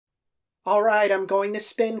Alright, I'm going to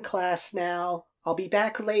spin class now. I'll be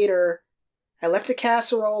back later. I left a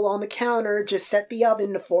casserole on the counter, just set the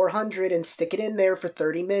oven to 400 and stick it in there for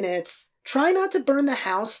 30 minutes. Try not to burn the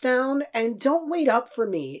house down, and don't wait up for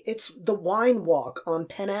me. It's the Wine Walk on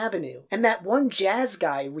Penn Avenue. And that one jazz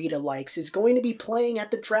guy Rita likes is going to be playing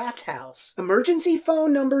at the Draft House. Emergency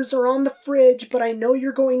phone numbers are on the fridge, but I know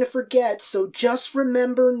you're going to forget, so just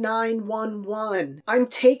remember 911. I'm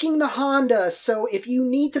taking the Honda, so if you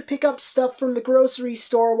need to pick up stuff from the grocery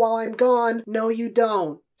store while I'm gone, no you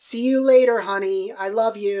don't. See you later, honey. I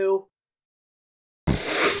love you.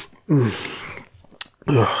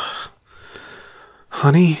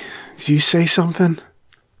 Honey, did you say something?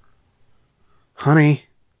 Honey,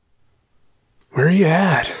 where are you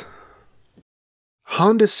at?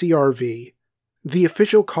 Honda CR-V, the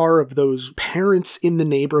official car of those parents in the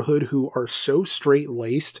neighborhood who are so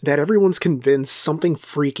straight-laced that everyone's convinced something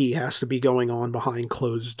freaky has to be going on behind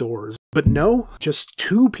closed doors. But no, just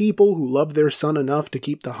two people who love their son enough to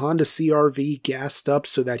keep the Honda CR-V gassed up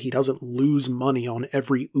so that he doesn't lose money on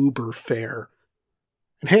every Uber fare.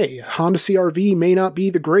 And hey, Honda CR-V may not be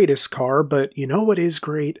the greatest car, but you know what is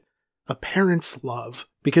great? A parent's love.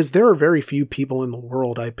 Because there are very few people in the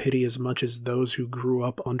world I pity as much as those who grew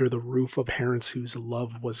up under the roof of parents whose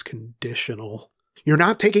love was conditional. You're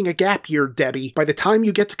not taking a gap year, Debbie. By the time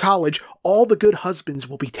you get to college, all the good husbands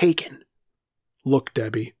will be taken. Look,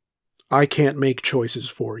 Debbie, I can't make choices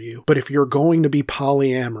for you, but if you're going to be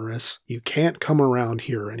polyamorous, you can't come around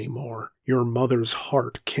here anymore. Your mother's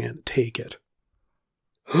heart can't take it.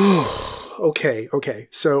 Okay,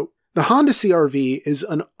 so the Honda CR-V is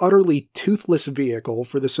an utterly toothless vehicle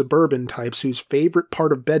for the suburban types whose favorite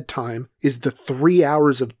part of bedtime is the 3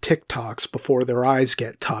 hours of TikToks before their eyes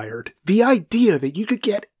get tired. The idea that you could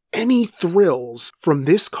get any thrills from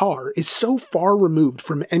this car is so far removed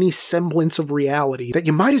from any semblance of reality that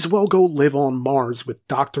you might as well go live on Mars with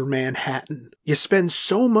Dr. Manhattan. You spend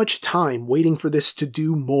so much time waiting for this to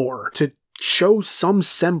do more, to show some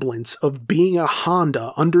semblance of being a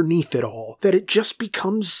Honda underneath it all, that it just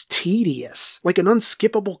becomes tedious, like an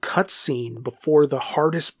unskippable cutscene before the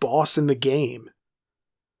hardest boss in the game.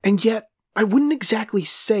 And yet, I wouldn't exactly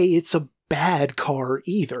say it's a bad car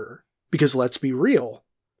either, because let's be real,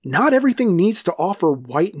 not everything needs to offer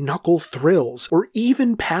white-knuckle thrills or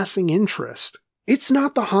even passing interest. It's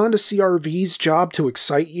not the Honda CR-V's job to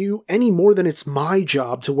excite you any more than it's my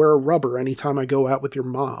job to wear a rubber anytime I go out with your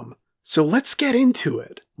mom. So let's get into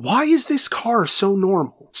it. Why is this car so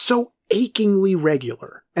normal, so achingly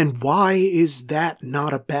regular? And why is that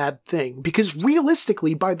not a bad thing? Because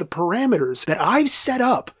realistically, by the parameters that I've set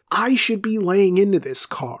up, I should be laying into this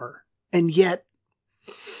car. And yet,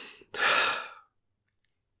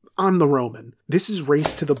 I'm the Roman. This is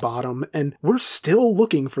Race to the Bottom, and we're still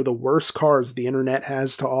looking for the worst cars the internet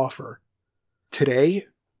has to offer. Today,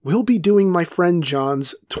 we'll be doing my friend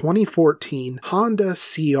John's 2014 Honda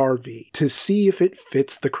CR-V to see if it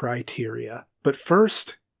fits the criteria. But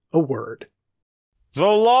first, a word. The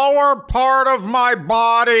lower part of my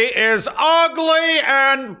body is ugly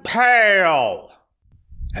and pale.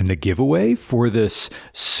 And the giveaway for this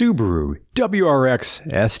Subaru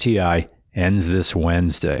WRX STI ends this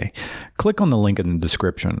Wednesday. Click on the link in the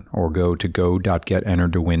description or go to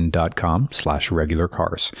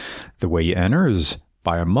go.getentertowin.com/regularcars. The way you enter is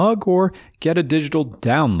buy a mug or get a digital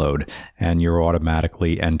download, and you're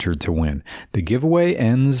automatically entered to win. The giveaway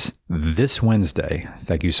ends this Wednesday.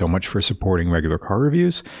 Thank you so much for supporting Regular Car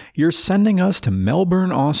Reviews. You're sending us to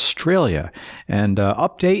Melbourne, Australia. And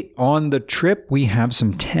update on the trip, we have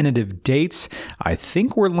some tentative dates. I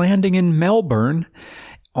think we're landing in Melbourne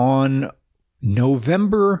on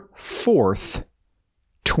November 4th,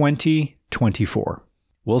 2024.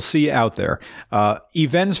 We'll see you out there.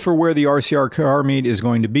 Events for where the RCR car meet is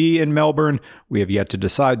going to be in Melbourne. We have yet to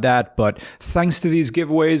decide that, but thanks to these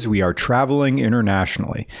giveaways, we are traveling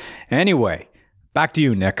internationally. Anyway, back to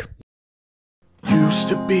you, Nick. Used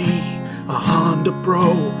to be a Honda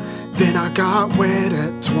bro, then I got wet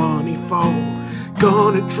at 24.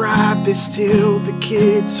 Gonna drive this till the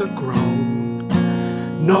kids are grown.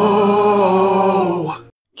 No!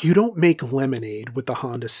 You don't make lemonade with the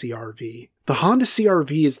Honda CR-V. The Honda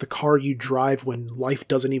CR-V is the car you drive when life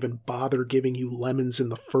doesn't even bother giving you lemons in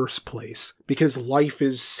the first place, because life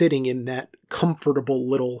is sitting in that comfortable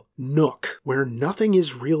little nook where nothing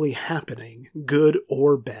is really happening, good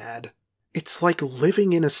or bad. It's like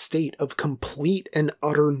living in a state of complete and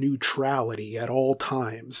utter neutrality at all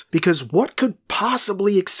times, because what could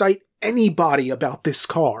possibly excite anybody about this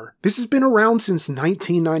car? This has been around since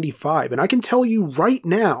 1995, and I can tell you right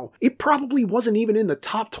now, it probably wasn't even in the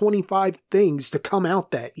top 25 things to come out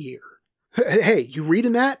that year. Hey, you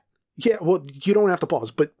reading that? Yeah, well, you don't have to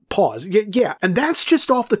pause, but pause. Yeah, and that's just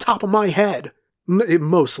off the top of my head.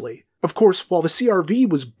 Mostly. Of course, while the CR-V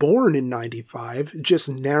was born in 95, just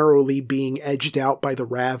narrowly being edged out by the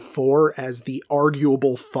RAV4 as the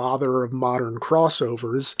arguable father of modern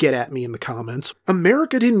crossovers, get at me in the comments,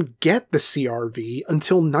 America didn't get the CR-V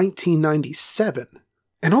until 1997.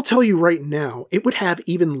 And I'll tell you right now, it would have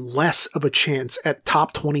even less of a chance at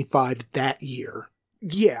top 25 that year.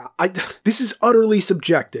 Yeah, this is utterly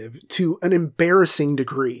subjective to an embarrassing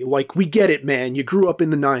degree. Like, we get it, man. You grew up in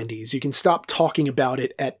the 90s. You can stop talking about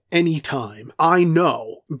it at any time. I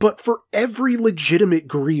know. But for every legitimate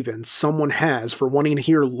grievance someone has for wanting to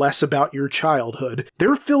hear less about your childhood,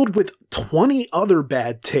 they're filled with 20 other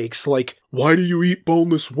bad takes like, why do you eat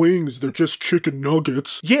boneless wings? They're just chicken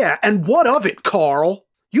nuggets. Yeah, and what of it, Carl?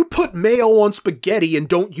 You put mayo on spaghetti and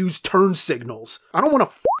don't use turn signals. I don't want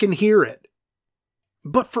to fucking hear it.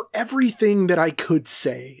 But for everything that I could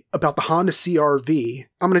say about the Honda CR-V,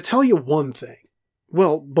 I'm going to tell you one thing.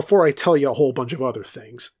 Well, before I tell you a whole bunch of other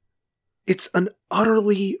things. It's an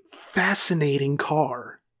utterly fascinating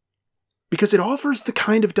car. Because it offers the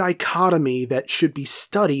kind of dichotomy that should be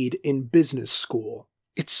studied in business school.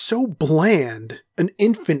 It's so bland, an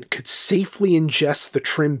infant could safely ingest the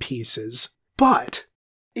trim pieces. But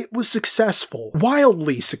it was successful,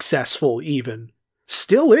 wildly successful even.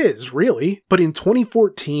 Still is, really. But in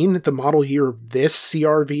 2014, the model year of this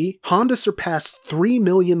CR-V, Honda surpassed 3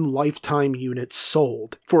 million lifetime units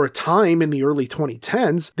sold. For a time in the early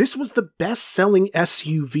 2010s, this was the best-selling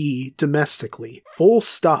SUV domestically. Full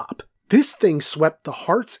stop. This thing swept the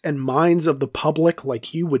hearts and minds of the public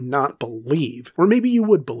like you would not believe. Or maybe you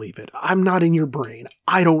would believe it. I'm not in your brain.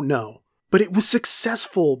 I don't know. But it was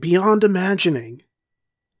successful beyond imagining.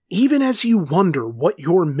 Even as you wonder what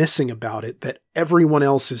you're missing about it that everyone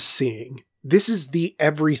else is seeing, this is the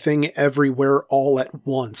everything everywhere all at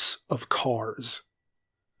once of cars.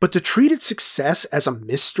 But to treat its success as a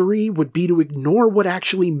mystery would be to ignore what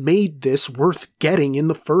actually made this worth getting in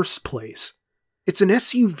the first place. It's an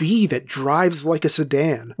SUV that drives like a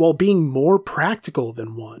sedan while being more practical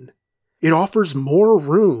than one. It offers more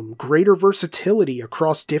room, greater versatility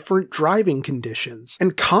across different driving conditions,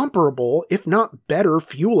 and comparable, if not better,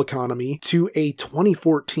 fuel economy to a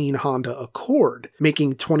 2014 Honda Accord,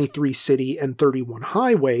 making 23 city and 31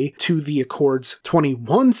 highway to the Accord's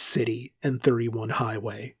 21 city and 31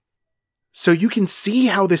 highway. So you can see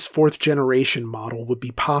how this fourth generation model would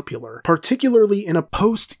be popular, particularly in a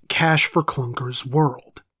post-cash for clunkers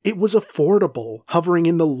world. It was affordable, hovering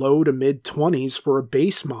in the low to mid-20s for a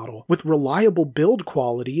base model, with reliable build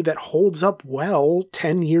quality that holds up well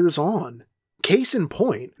 10 years on. Case in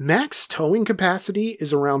point, max towing capacity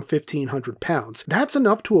is around 1,500 pounds. That's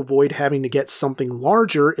enough to avoid having to get something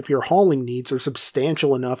larger if your hauling needs are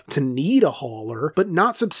substantial enough to need a hauler, but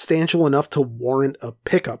not substantial enough to warrant a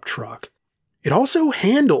pickup truck. It also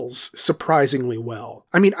handles surprisingly well.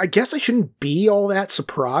 I mean, I guess I shouldn't be all that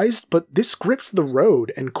surprised, but this grips the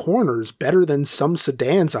road and corners better than some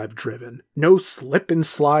sedans I've driven. No slip and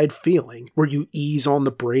slide feeling, where you ease on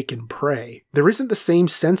the brake and pray. There isn't the same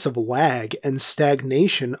sense of lag and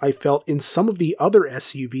stagnation I felt in some of the other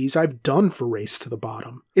SUVs I've done for Race to the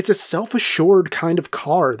Bottom. It's a self-assured kind of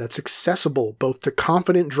car that's accessible both to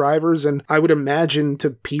confident drivers and, I would imagine,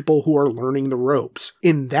 to people who are learning the ropes.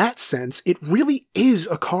 In that sense, it really is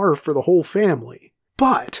a car for the whole family.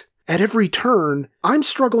 But at every turn, I'm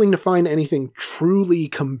struggling to find anything truly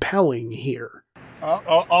compelling here. Thank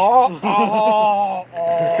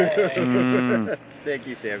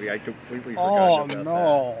you, Sammy. I completely forgot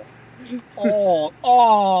about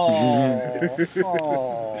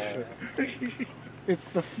that. It's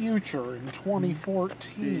the future in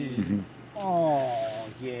 2014. Oh,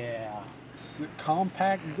 yeah.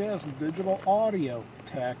 Compact disc, digital audio,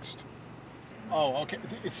 text. Oh, okay.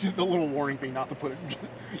 It's just a little warning thing not to put it,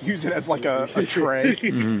 use it as like a tray,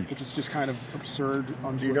 which is just kind of absurd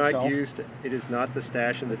unto itself. It is not the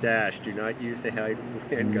stash in the dash. Do not use the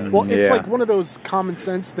handgun. Well, it's like one of those common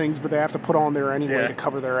sense things, but they have to put on there anyway to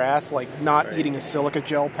cover their ass, like not eating a silica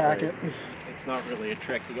gel packet. Right. It's not really a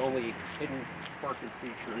trick. The only hidden parking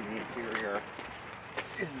feature in the interior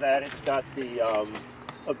is that it's got the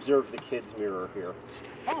observe the kids mirror here.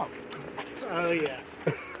 Oh yeah.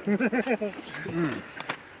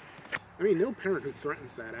 I mean, no parent who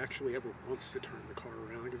threatens that actually ever wants to turn the car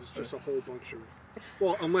around, because it's just a whole bunch of...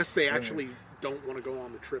 Well, unless they actually don't want to go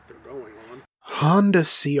on the trip they're going on. Honda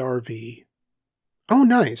CR-V. Oh,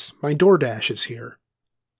 nice. My DoorDash is here.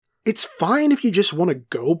 It's fine if you just want to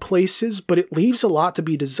go places, but it leaves a lot to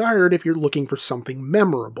be desired if you're looking for something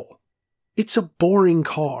memorable. It's a boring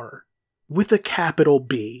car. With a capital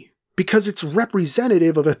B. because it's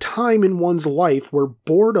representative of a time in one's life where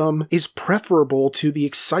boredom is preferable to the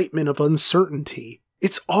excitement of uncertainty.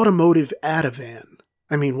 It's automotive Ativan.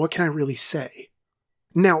 I mean, what can I really say?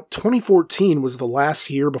 Now, 2014 was the last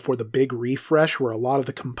year before the big refresh where a lot of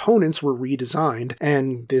the components were redesigned,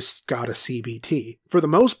 and this got a CVT. For the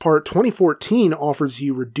most part, 2014 offers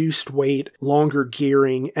you reduced weight, longer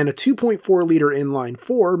gearing, and a 2.4-liter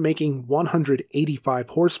inline-4 making 185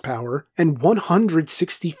 horsepower and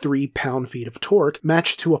 163 pound-feet of torque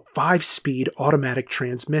matched to a 5-speed automatic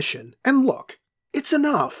transmission. And look, it's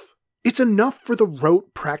enough. It's enough for the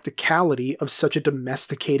rote practicality of such a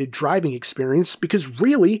domesticated driving experience because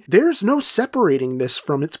really, there's no separating this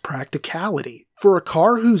from its practicality. For a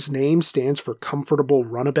car whose name stands for comfortable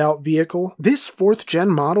runabout vehicle, this 4th-gen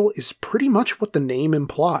model is pretty much what the name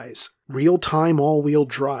implies. Real-time all-wheel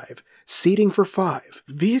drive, seating for 5,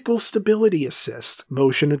 vehicle stability assist,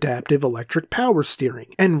 motion-adaptive electric power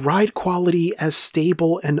steering, and ride quality as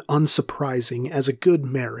stable and unsurprising as a good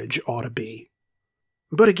marriage ought to be.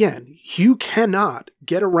 But again, you cannot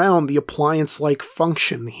get around the appliance-like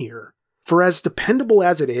function here. For as dependable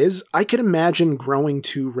as it is, I can imagine growing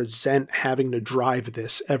to resent having to drive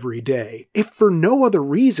this every day, if for no other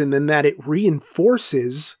reason than that it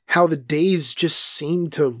reinforces how the days just seem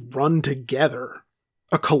to run together.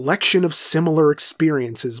 A collection of similar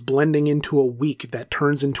experiences blending into a week that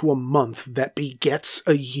turns into a month that begets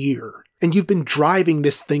a year. And you've been driving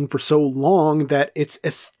this thing for so long that its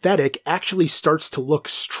aesthetic actually starts to look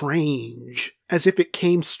strange, as if it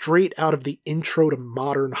came straight out of the Intro to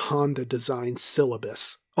Modern Honda design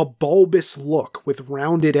syllabus. A bulbous look with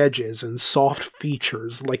rounded edges and soft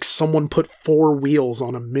features like someone put 4 wheels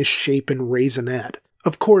on a misshapen raisinette.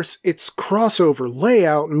 Of course, its crossover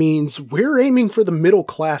layout means we're aiming for the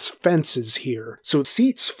middle-class fences here, so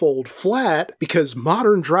seats fold flat because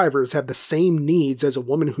modern drivers have the same needs as a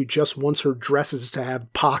woman who just wants her dresses to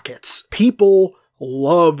have pockets. People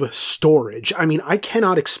love storage. I mean, I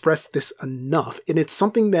cannot express this enough, and it's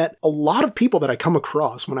something that a lot of people that I come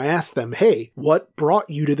across when I ask them, hey, what brought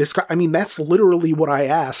you to this car? I mean, that's literally what I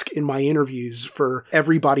ask in my interviews for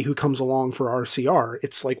everybody who comes along for RCR.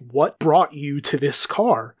 It's like, what brought you to this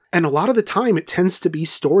car? And a lot of the time, it tends to be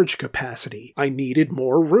storage capacity. I needed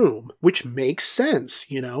more room, which makes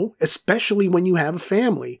sense, you know, especially when you have a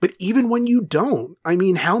family. But even when you don't, I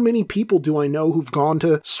mean, how many people do I know who've gone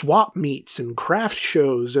to swap meets and craft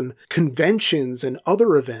shows and conventions and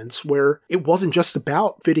other events where it wasn't just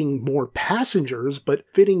about fitting more passengers, but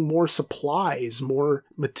fitting more supplies, more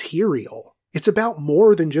material. It's about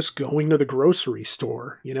more than just going to the grocery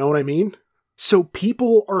store, you know what I mean? So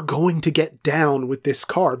people are going to get down with this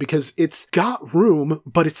car because it's got room,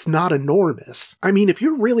 but it's not enormous. I mean, if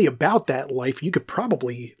you're really about that life, you could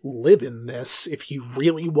probably live in this if you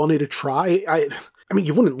really wanted to try. I mean,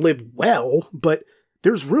 you wouldn't live well, but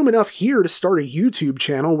there's room enough here to start a YouTube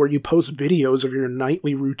channel where you post videos of your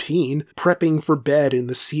nightly routine, prepping for bed in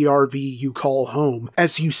the CRV you call home.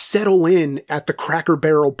 As you settle in at the Cracker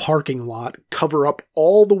Barrel parking lot, cover up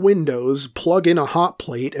all the windows, plug in a hot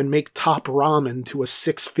plate, and make top ramen to a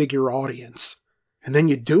 6-figure audience. And then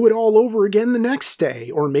you do it all over again the next day,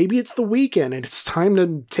 or maybe it's the weekend and it's time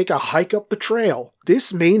to take a hike up the trail.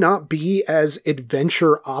 This may not be as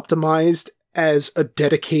adventure optimized as a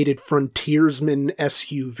dedicated frontiersman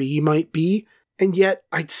SUV might be, and yet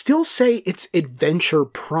I'd still say it's adventure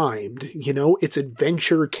primed, you know, it's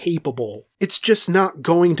adventure capable. It's just not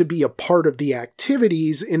going to be a part of the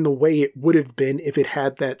activities in the way it would have been if it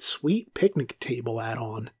had that sweet picnic table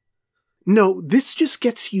add-on. No, this just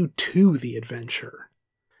gets you to the adventure.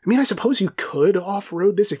 I mean, I suppose you could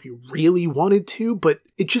off-road this if you really wanted to, but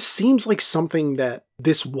it just seems like something that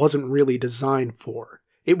this wasn't really designed for.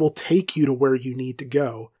 It will take you to where you need to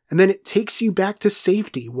go, and then it takes you back to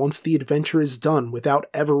safety once the adventure is done without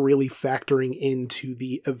ever really factoring into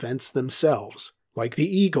the events themselves, like the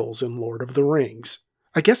Eagles in Lord of the Rings.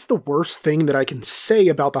 I guess the worst thing that I can say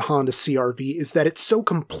about the Honda CR-V is that it's so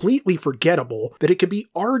completely forgettable that it could be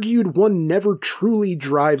argued one never truly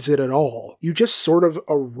drives it at all. You just sort of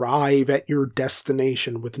arrive at your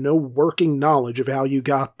destination with no working knowledge of how you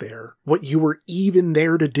got there, what you were even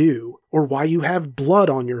there to do, or why you have blood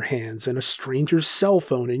on your hands and a stranger's cell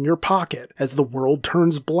phone in your pocket as the world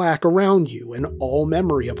turns black around you and all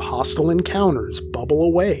memory of hostile encounters bubble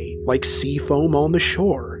away like sea foam on the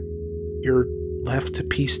shore. You're left to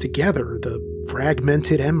piece together the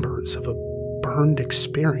fragmented embers of a burned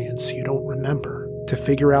experience you don't remember, to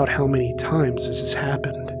figure out how many times this has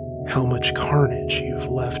happened, how much carnage you've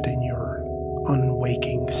left in your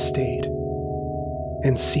unwaking state,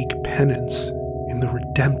 and seek penance in the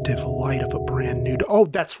redemptive light of a brand new... Oh,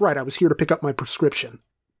 that's right, I was here to pick up my prescription.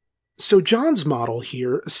 So John's model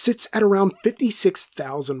here sits at around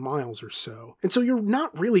 56,000 miles or so, and so you're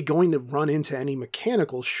not really going to run into any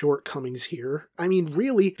mechanical shortcomings here. I mean,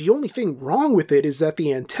 really, the only thing wrong with it is that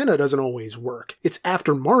the antenna doesn't always work. It's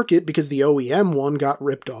aftermarket because the OEM one got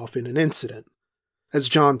ripped off in an incident. As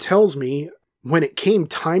John tells me, when it came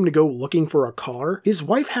time to go looking for a car, his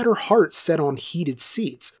wife had her heart set on heated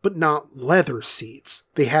seats, but not leather seats.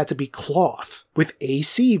 They had to be cloth, with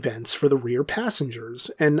AC vents for the rear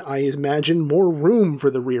passengers, and I imagine more room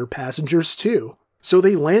for the rear passengers too. So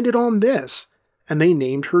they landed on this, and they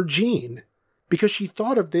named her Jean, because she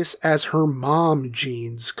thought of this as her mom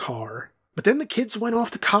Jean's car. But then the kids went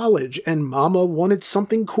off to college, and Mama wanted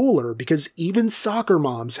something cooler, because even soccer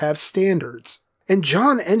moms have standards. And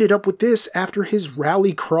John ended up with this after his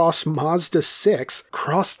Rallycross Mazda 6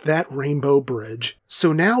 crossed that rainbow bridge.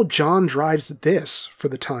 So now John drives this for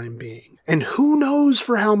the time being. And who knows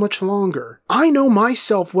for how much longer. I know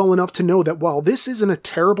myself well enough to know that while this isn't a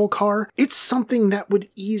terrible car, it's something that would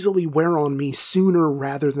easily wear on me sooner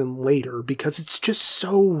rather than later because it's just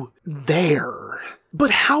so there.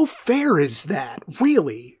 But how fair is that,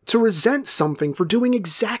 really, to resent something for doing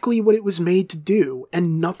exactly what it was made to do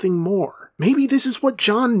and nothing more? Maybe this is what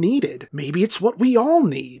John needed. Maybe it's what we all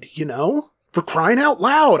need, you know? For crying out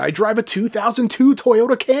loud, I drive a 2002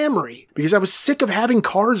 Toyota Camry because I was sick of having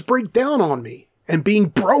cars break down on me and being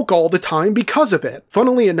broke all the time because of it.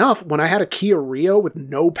 Funnily enough, when I had a Kia Rio with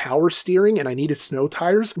no power steering and I needed snow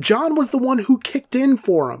tires, John was the one who kicked in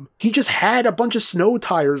for him. He just had a bunch of snow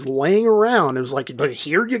tires laying around. It was like,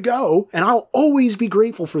 here you go. And I'll always be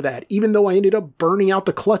grateful for that, even though I ended up burning out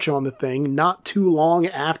the clutch on the thing not too long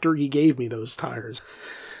after he gave me those tires.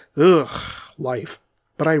 Ugh, life.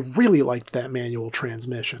 But I really liked that manual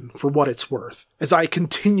transmission, for what it's worth, as I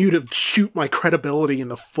continue to shoot my credibility in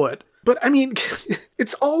the foot. But I mean,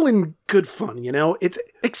 it's all in good fun, you know?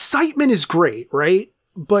 Excitement is great, right?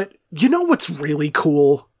 But you know what's really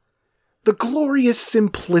cool? The glorious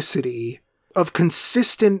simplicity of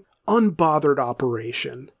consistent, unbothered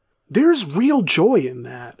operation. There's real joy in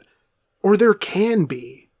that. Or there can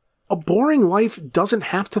be. A boring life doesn't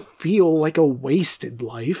have to feel like a wasted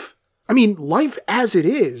life. I mean, life as it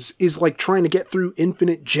is like trying to get through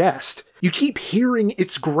Infinite Jest. You keep hearing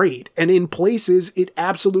it's great, and in places it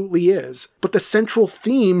absolutely is. But the central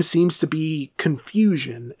theme seems to be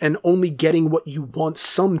confusion, and only getting what you want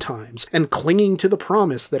sometimes, and clinging to the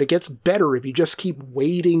promise that it gets better if you just keep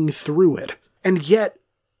wading through it. And yet,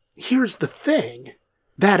 here's the thing.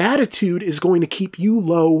 That attitude is going to keep you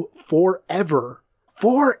low forever.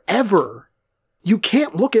 Forever. You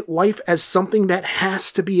can't look at life as something that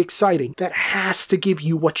has to be exciting, that has to give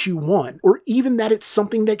you what you want, or even that it's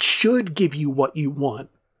something that should give you what you want.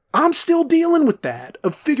 I'm still dealing with that,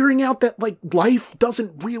 of figuring out that, life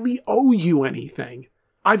doesn't really owe you anything.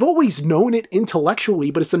 I've always known it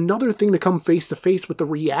intellectually, but it's another thing to come face to face with the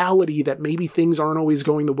reality that maybe things aren't always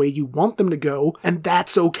going the way you want them to go, and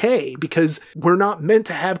that's okay, because we're not meant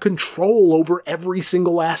to have control over every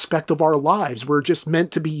single aspect of our lives. We're just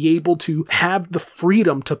meant to be able to have the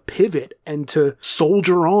freedom to pivot and to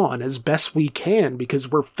soldier on as best we can, because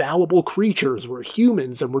we're fallible creatures, we're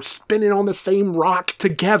humans, and we're spinning on the same rock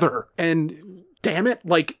together. And damn it,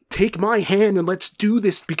 take my hand and let's do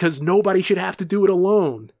this because nobody should have to do it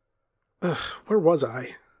alone. Where was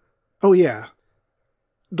I? Oh yeah.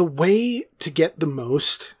 The way to get the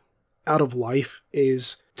most out of life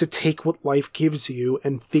is to take what life gives you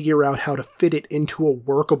and figure out how to fit it into a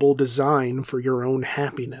workable design for your own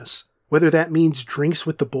happiness. Whether that means drinks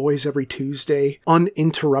with the boys every Tuesday,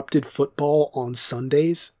 uninterrupted football on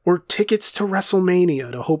Sundays, or tickets to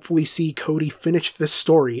WrestleMania to hopefully see Cody finish this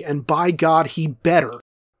story, and by God, he better.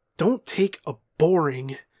 Don't take a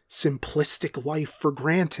boring, simplistic life for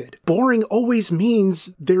granted. Boring always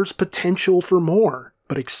means there's potential for more,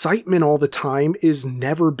 but excitement all the time is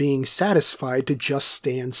never being satisfied to just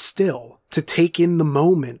stand still. To take in the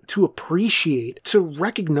moment, to appreciate, to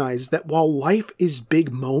recognize that while life is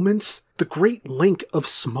big moments, the great link of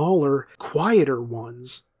smaller, quieter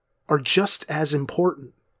ones are just as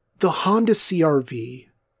important. The Honda CR-V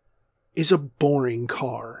is a boring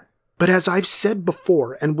car. But as I've said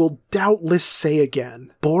before, and will doubtless say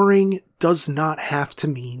again, boring does not have to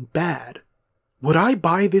mean bad. Would I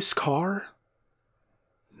buy this car?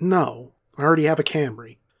 No, I already have a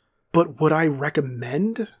Camry. But would I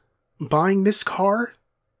recommend buying this car?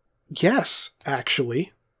 Yes,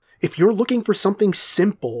 actually. If you're looking for something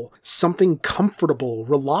simple, something comfortable,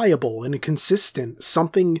 reliable, and consistent,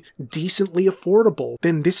 something decently affordable,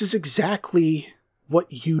 then this is exactly what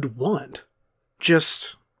you'd want.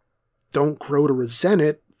 Just don't grow to resent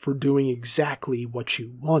it for doing exactly what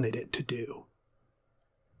you wanted it to do.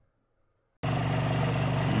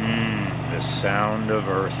 The sound of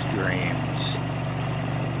Earth dreams.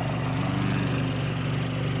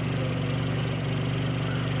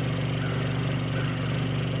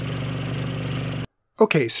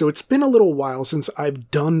 Okay, so it's been a little while since I've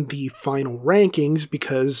done the final rankings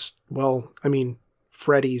because, well, I mean,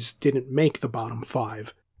 Freddy's didn't make the bottom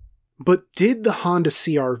 5. But did the Honda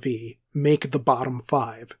CR-V make the bottom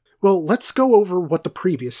 5? Well, let's go over what the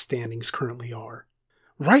previous standings currently are.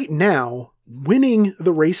 Right now, winning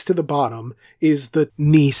the race to the bottom is the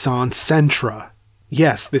Nissan Sentra.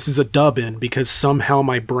 Yes, this is a dub-in because somehow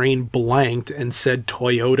my brain blanked and said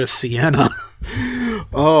Toyota Sienna.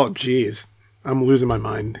 Oh, jeez. I'm losing my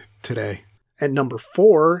mind today. At number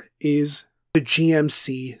 4 is the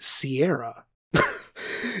GMC Sierra.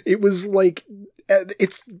 It was like,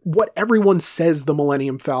 it's what everyone says the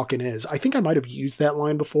Millennium Falcon is. I think I might have used that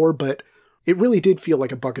line before, but it really did feel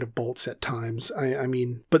like a bucket of bolts at times. I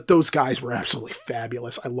mean, but those guys were absolutely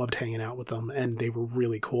fabulous. I loved hanging out with them, and they were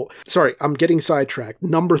really cool. Sorry, I'm getting sidetracked.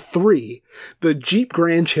 Number 3, the Jeep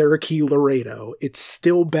Grand Cherokee Laredo. It's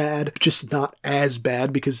still bad, just not as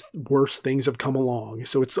bad because worse things have come along.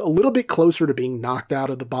 So it's a little bit closer to being knocked out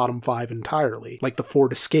of the bottom 5 entirely, like the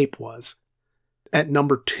Ford Escape was. At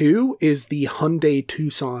number 2 is the Hyundai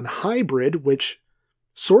Tucson Hybrid, which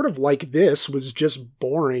sort of like this was just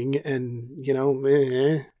boring and, you know,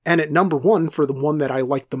 eh. And at number 1, for the one that I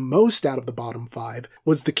liked the most out of the bottom 5,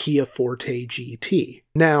 was the Kia Forte GT.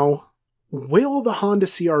 Now, will the Honda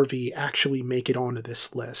CR-V actually make it onto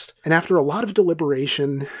this list? And after a lot of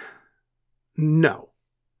deliberation, no.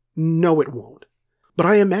 No, it won't. But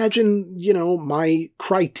I imagine, you know, my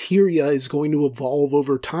criteria is going to evolve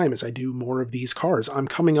over time as I do more of these cars. I'm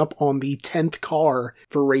coming up on the 10th car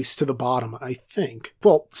for Race to the Bottom, I think.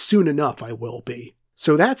 Well, soon enough I will be.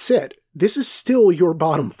 So that's it. This is still your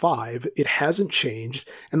bottom 5. It hasn't changed,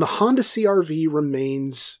 and the Honda CR-V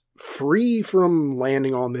remains free from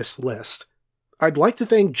landing on this list. I'd like to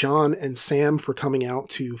thank John and Sam for coming out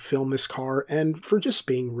to film this car and for just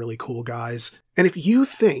being really cool guys. And if you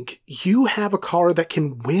think you have a car that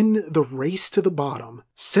can win the Race to the Bottom,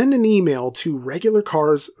 send an email to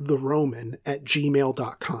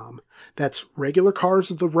regularcarstheroman@gmail.com. That's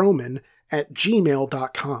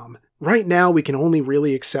regularcarstheroman@gmail.com. Right now, we can only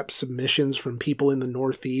really accept submissions from people in the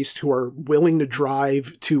Northeast who are willing to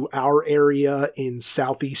drive to our area in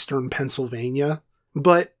southeastern Pennsylvania.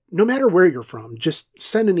 But no matter where you're from, just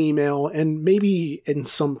send an email, and maybe in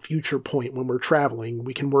some future point when we're traveling,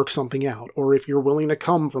 we can work something out. Or if you're willing to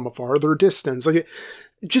come from a farther distance, like,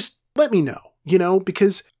 just let me know, you know,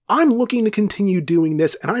 because I'm looking to continue doing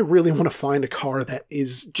this, and I really want to find a car that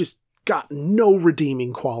is just got no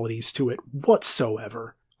redeeming qualities to it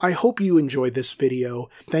whatsoever. I hope you enjoyed this video.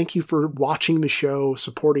 Thank you for watching the show,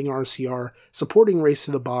 supporting RCR, supporting Race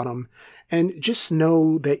to the Bottom, and just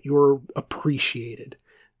know that you're appreciated.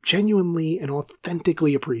 Genuinely and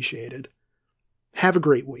authentically appreciated. Have a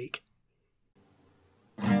great week.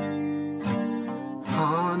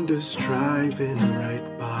 Honda's driving right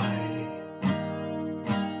by.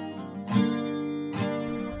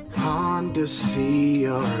 Honda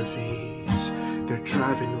CR-Vs, they're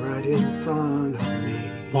driving right in front of me.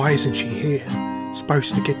 Why isn't she here?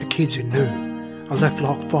 Supposed to get the kids at noon. I left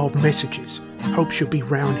like 5 messages. Hope she'll be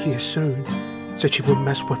round here soon. Said she wouldn't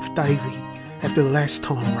mess with Davey after the last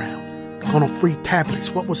time round. Gone on free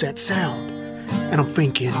tablets, what was that sound? And I'm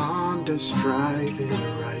thinking, Honda's driving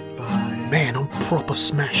right by. Man, I'm proper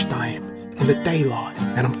smashed I am, in the daylight.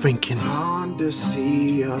 And I'm thinking, Honda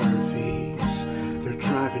CR-Vs, they're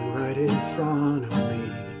driving right in front of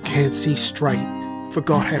me. Can't see straight,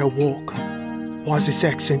 forgot how to walk. Why's this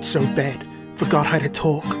accent so bad? Forgot how to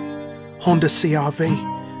talk. Honda CR-V,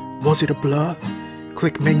 was it a blur?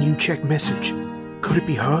 Click menu, check message. Could it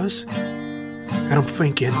be hers? And I'm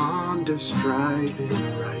thinking, Honda's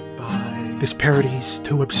driving right by. This parody's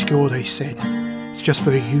too obscure, they said. It's just for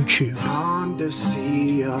the YouTube. Honda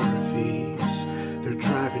CR-Vs, they're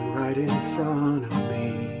driving right in front of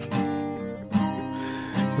me.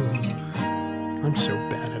 I'm so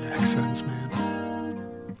bad at accents,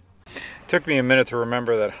 man. Took me a minute to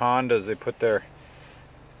remember that Hondas, they put their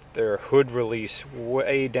hood release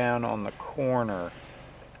way down on the corner.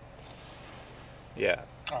 Yeah.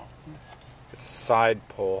 Oh. It's a side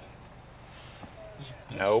pull.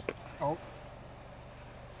 Nope. Oh.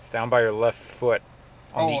 It's down by your left foot.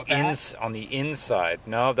 On On the inside.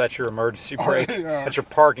 No, that's your emergency brake. Yeah. That's your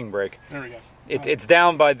parking brake. There we go. It's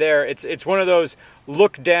down by there. It's one of those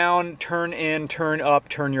look down, turn in, turn up,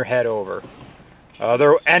 turn your head over.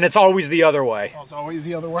 And it's always the other way. Oh, it's always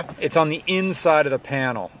the other way? It's on the inside of the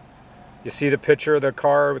panel. You see the picture of the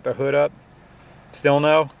car with the hood up? Still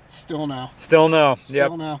no? Still no. Still no. Still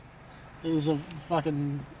Yep. no. It was a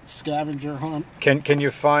fucking scavenger hunt. Can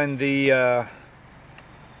you find the I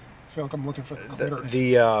feel like I'm looking for the clitoris.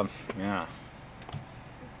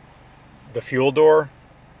 the fuel door?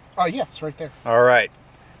 Oh yeah, it's right there. All right,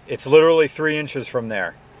 it's literally 3 inches from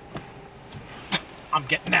there. I'm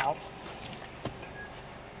getting out.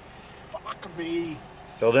 Fuck me.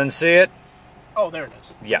 Still didn't see it? Oh, there it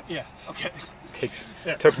is. Yeah. Yeah. Okay.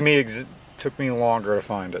 Yeah. Took me longer to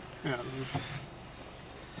find it. Yeah.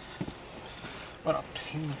 What a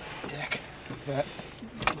pain in the dick. That.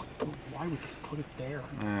 Why would you put it there?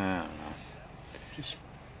 I don't know. Just.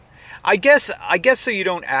 I guess so you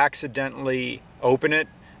don't accidentally open it,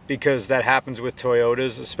 because that happens with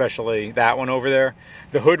Toyotas, especially that one over there.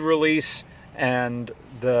 The hood release and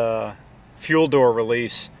the fuel door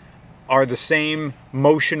release are the same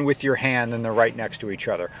motion with your hand, and they're right next to each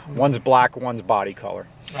other. One's black, one's body color.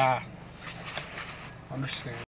 Ah. Understand.